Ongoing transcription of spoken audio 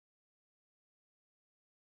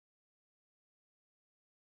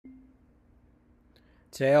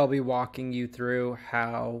Today I'll be walking you through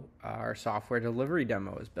how our software delivery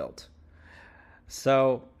demo is built.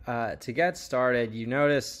 So to get started,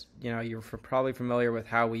 you're probably familiar with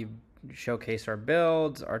how we showcase our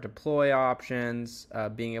builds, our deploy options,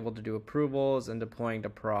 being able to do approvals, and deploying to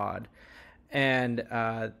prod. And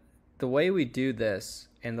the way we do this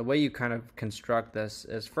and the way you kind of construct this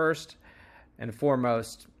is first and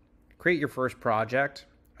foremost, create your first project.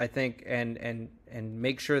 I think and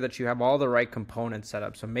make sure that you have all the right components set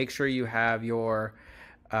up. So make sure you have your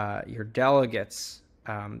delegates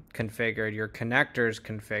configured, your connectors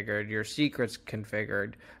configured, your secrets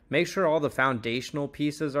configured. Make sure all the foundational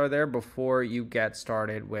pieces are there before you get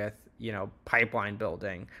started with pipeline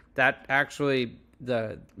building. That actually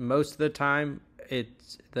the most of the time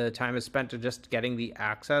the time is spent to just getting the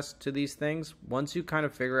access to these things. Once you kind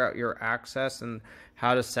of figure out your access and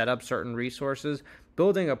how to set up certain resources,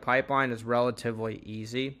 building a pipeline is relatively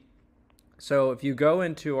easy. So if you go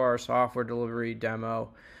into our software delivery demo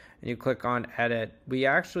and you click on edit, we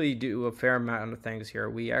actually do a fair amount of things here.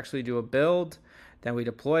 We actually do a build, then we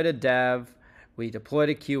deploy to dev, we deploy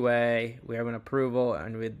to QA, we have an approval,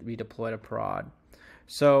 and we deploy to prod.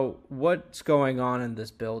 So what's going on in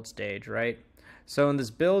this build stage, right? So in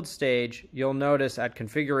this build stage, you'll notice at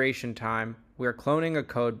configuration time, we're cloning a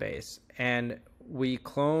code base, and we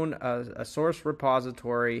clone a source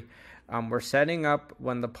repository. We're setting up,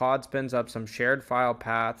 when the pod spins up, some shared file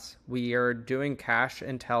paths. We are doing cache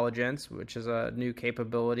intelligence, which is a new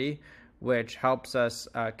capability, which helps us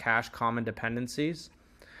cache common dependencies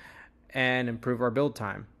and improve our build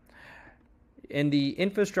time. In the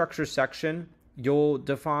infrastructure section, you'll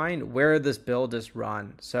define where this build is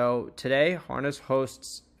run. So today, Harness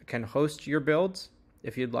hosts can host your builds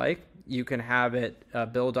if you'd like. You can have it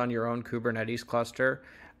build on your own Kubernetes cluster.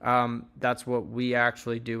 That's what we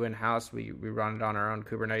actually do in-house. We run it on our own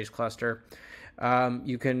Kubernetes cluster.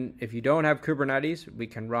 You can, if you don't have Kubernetes, we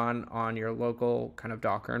can run on your local kind of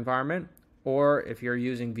Docker environment. Or if you're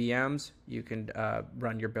using VMs, you can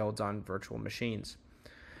run your builds on virtual machines.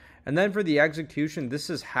 And then for the execution, this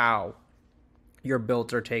is how your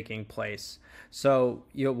builds are taking place. So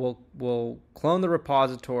we'll clone the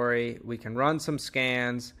repository. We can run some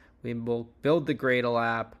scans. We will build the Gradle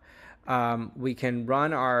app. We can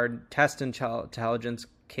run our test intelligence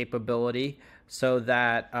capability so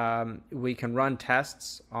that we can run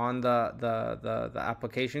tests on the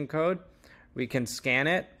application code. We can scan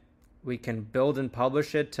it. We can build and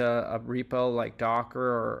publish it to a repo like Docker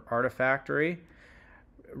or Artifactory.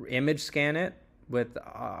 Image scan it with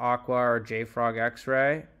Aqua or JFrog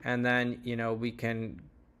X-Ray, and then we can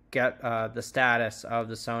get the status of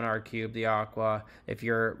the Sonar Cube, the Aqua, if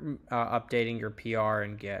you're updating your PR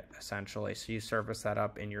in Git, essentially. So you service that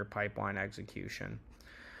up in your pipeline execution.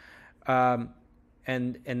 And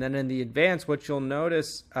then in the advanced, what you'll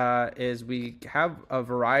notice is we have a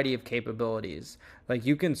variety of capabilities. Like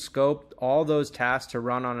you can scope all those tasks to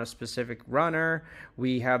run on a specific runner.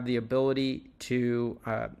 We have the ability to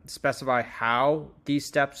specify how these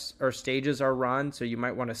steps or stages are run. So you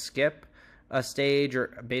might want to skip a stage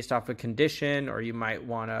or based off a condition, or you might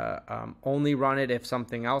want to only run it if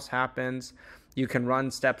something else happens. You can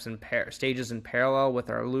run stages in parallel with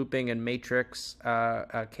our looping and matrix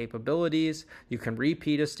capabilities. You can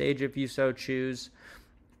repeat a stage if you so choose.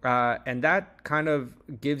 And that kind of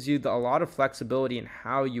gives you a lot of flexibility in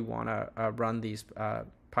how you want to run these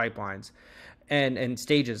pipelines and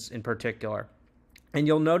stages in particular. And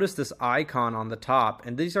you'll notice this icon on the top,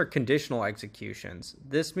 and these are conditional executions.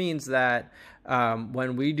 This means that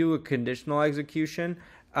when we do a conditional execution,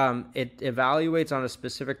 it evaluates on a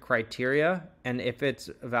specific criteria, and if it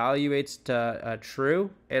evaluates to true,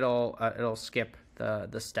 it'll skip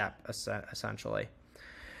the step essentially.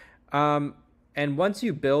 And once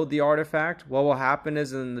you build the artifact, what will happen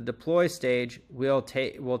is in the deploy stage, we'll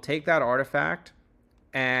take that artifact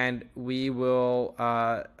and we will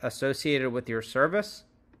associate it with your service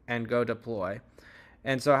and go deploy.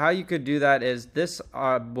 And so how you could do that is this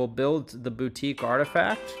will build the boutique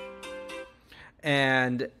artifact.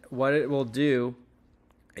 And what it will do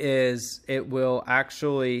is it will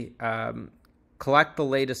actually collect the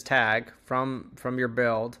latest tag from your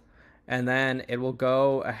build, and then it will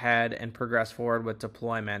go ahead and progress forward with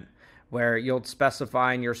deployment, where you'll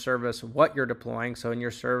specify in your service what you're deploying. So in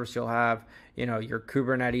your service, you'll have your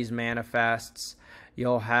Kubernetes manifests,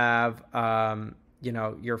 you'll have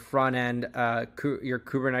your front end, your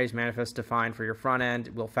Kubernetes manifest defined for your front end.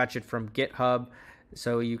 We'll fetch it from GitHub.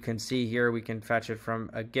 So you can see here, we can fetch it from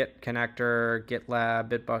a Git connector, GitLab,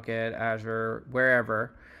 Bitbucket, Azure,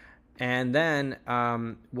 wherever. And then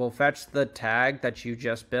we'll fetch the tag that you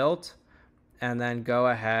just built. and then go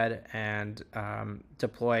ahead and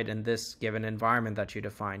deploy it in this given environment that you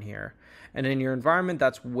define here. And in your environment,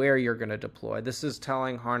 that's where you're going to deploy. This is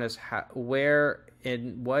telling Harness where,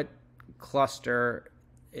 in what cluster,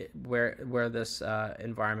 where this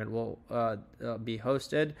environment will be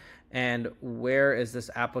hosted, and where is this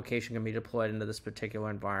application going to be deployed into this particular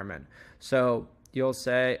environment. So you'll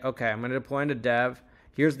say, okay, I'm going to deploy into dev.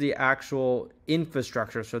 Here's the actual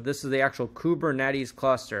infrastructure. So this is the actual Kubernetes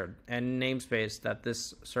cluster and namespace that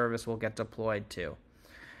this service will get deployed to.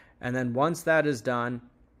 And then once that is done,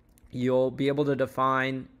 you'll be able to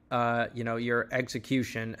define, your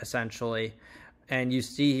execution essentially. And you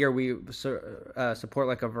see here we support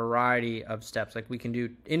like a variety of steps. Like we can do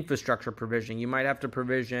infrastructure provisioning. You might have to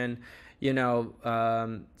provision,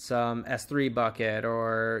 some S3 bucket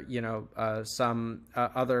or, some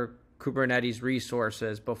other Kubernetes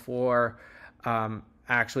resources before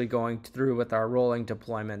actually going through with our rolling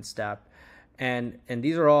deployment step. And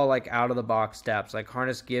these are all like out of the box steps. Like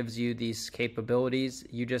Harness gives you these capabilities.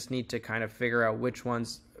 You just need to kind of figure out which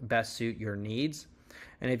ones best suit your needs.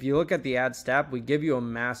 And if you look at the add step, we give you a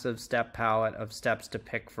massive step palette of steps to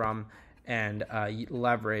pick from and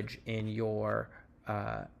leverage in your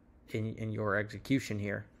execution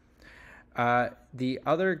here. The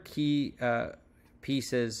other key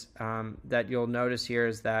pieces that you'll notice here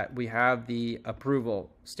is that we have the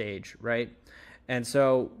approval stage, right? And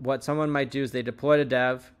so what someone might do is they deploy to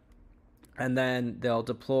dev, and then they'll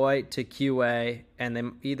deploy to QA, and they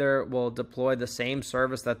either will deploy the same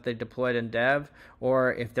service that they deployed in dev,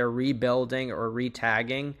 or if they're rebuilding or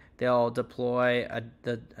retagging, they'll deploy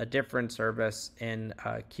a different service in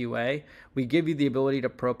QA. We give you the ability to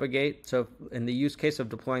propagate. So in the use case of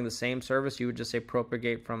deploying the same service, you would just say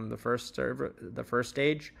propagate from the first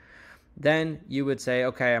stage. Then you would say,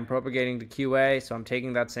 okay, I'm propagating to QA, so I'm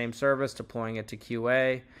taking that same service, deploying it to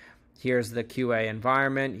QA. Here's the QA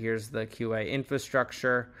environment, here's the QA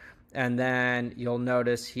infrastructure, and then you'll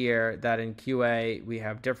notice here that in QA we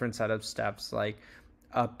have different set of steps like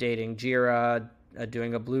updating Jira,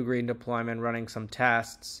 doing a blue-green deployment, running some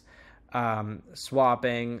tests,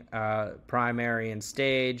 swapping primary and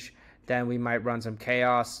stage. Then we might run some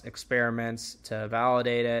chaos experiments to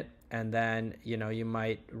validate it, and then you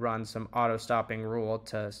might run some auto-stopping rule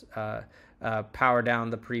to power down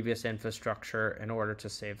the previous infrastructure in order to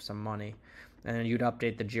save some money. And then you'd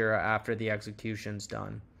update the Jira after the execution's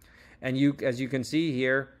done. And as you can see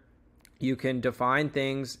here, you can define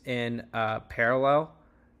things in parallel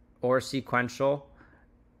or sequential.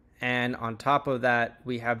 And on top of that,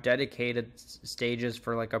 we have dedicated stages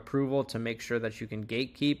for like approval to make sure that you can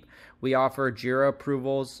gatekeep. We offer Jira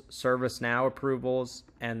approvals, ServiceNow approvals,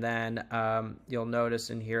 and then you'll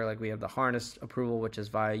notice in here like we have the Harness approval, which is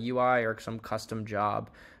via UI or some custom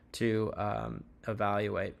job to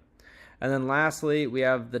evaluate. And then lastly, we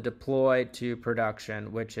have the deploy to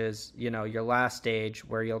production, which is your last stage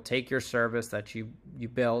where you'll take your service that you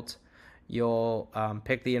built, you'll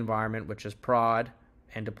pick the environment, which is prod,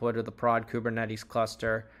 and deploy to the prod Kubernetes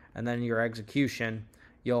cluster, and then your execution,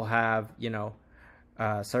 you'll have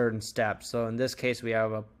certain steps. So in this case, we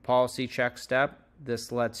have a policy check step.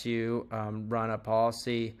 This lets you run a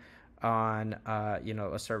policy on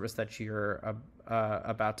a service that you're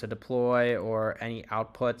about to deploy or any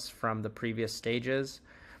outputs from the previous stages.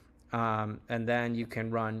 And then you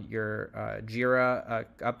can run your Jira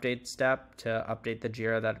update step to update the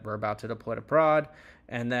Jira that we're about to deploy to prod.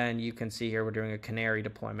 And then you can see here we're doing a canary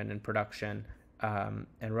deployment in production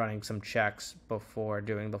and running some checks before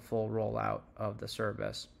doing the full rollout of the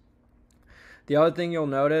service. The other thing you'll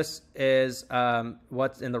notice is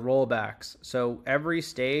what's in the rollbacks. So every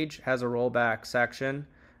stage has a rollback section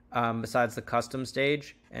besides the custom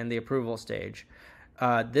stage and the approval stage.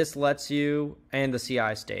 This lets you, and the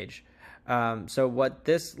CI stage. So what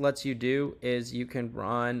this lets you do is you can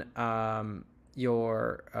run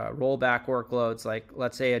your rollback workloads. Like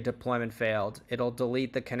let's say a deployment failed, it'll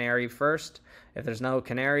delete the canary first. If there's no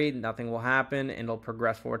canary, nothing will happen, and it'll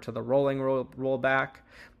progress forward to the rolling rollback,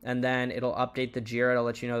 and then it'll update the Jira to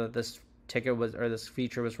let you know that this ticket was, or this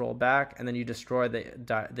feature was rolled back, and then you destroy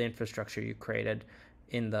the infrastructure you created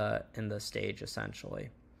in the stage essentially.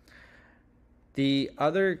 The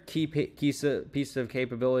other key piece of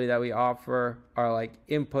capability that we offer are like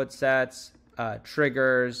input sets,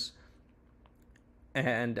 triggers,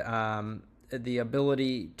 and the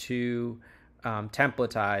ability to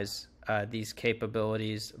templatize these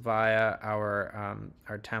capabilities via our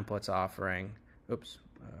templates offering. Oops,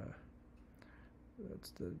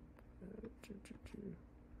 that's the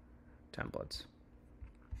templates.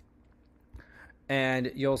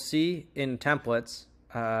 And you'll see in templates,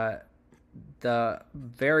 the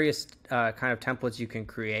various kind of templates you can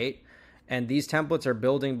create. And these templates are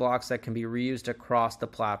building blocks that can be reused across the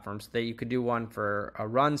platform. So that you could do one for a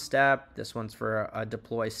run step. This one's for a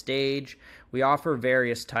deploy stage. We offer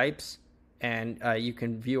various types, and you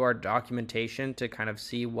can view our documentation to kind of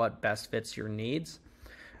see what best fits your needs.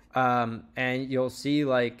 And you'll see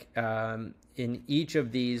in each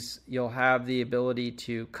of these, you'll have the ability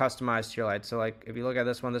to customize to your light. So like if you look at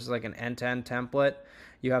this one, this is like an end-to-end template.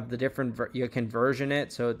 You have the different, you can version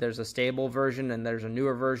it. So there's a stable version and there's a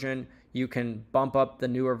newer version. You can bump up the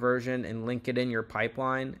newer version and link it in your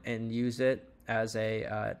pipeline and use it as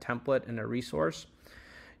a template and a resource.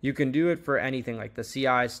 You can do it for anything like the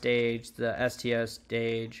CI stage, the STO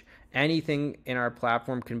stage, anything in our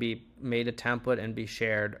platform can be made a template and be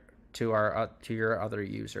shared to your other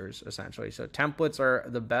users, essentially. So templates are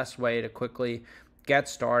the best way to quickly get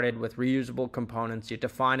started with reusable components. You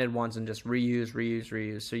define it once and just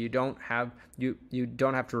reuse. So you don't have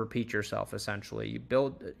to repeat yourself. Essentially,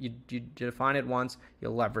 you define it once,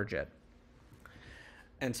 you'll leverage it.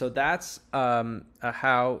 And so that's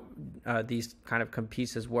how these kind of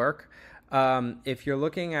pieces work. If you're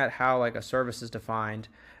looking at how like a service is defined,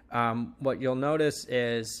 what you'll notice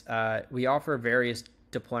is we offer various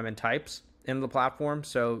deployment types in the platform.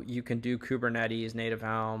 So you can do Kubernetes, Native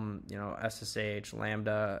Helm, SSH,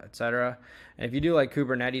 Lambda, etc. And if you do like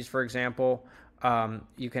Kubernetes, for example,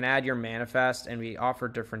 you can add your manifest, and we offer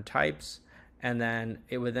different types. And then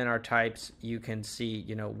within our types, you can see,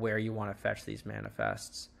 where you want to fetch these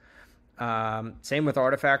manifests. Same with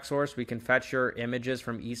artifact source. We can fetch your images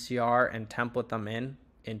from ECR and template them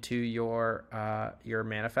into your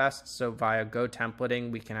manifests. So via Go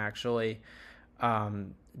templating, we can actually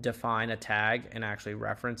define a tag and actually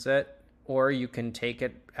reference it. Or you can take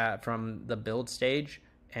it from the build stage,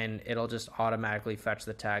 and it'll just automatically fetch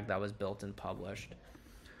the tag that was built and published.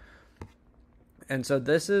 And so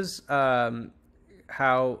this is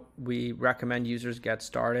how we recommend users get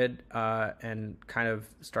started and kind of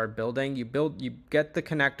start building. You get the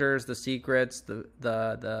connectors, the secrets,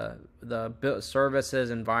 the services,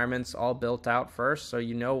 environments all built out first. So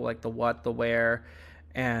like the what, the where,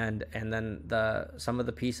 and then some of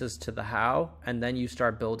the pieces to the how, and then you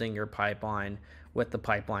start building your pipeline with the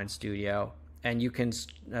Pipeline Studio. And you can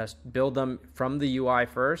build them from the UI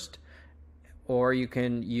first, or you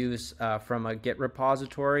can use from a Git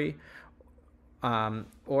repository,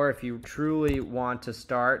 or if you truly want to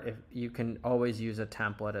start, you can always use a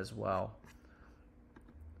template as well.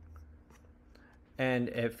 And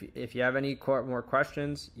if you have any more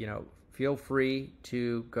questions, feel free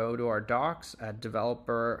to go to our docs at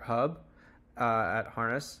Developer Hub at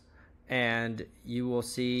Harness, and you will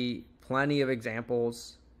see plenty of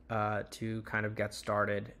examples to kind of get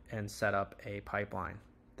started and set up a pipeline.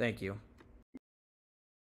 Thank you.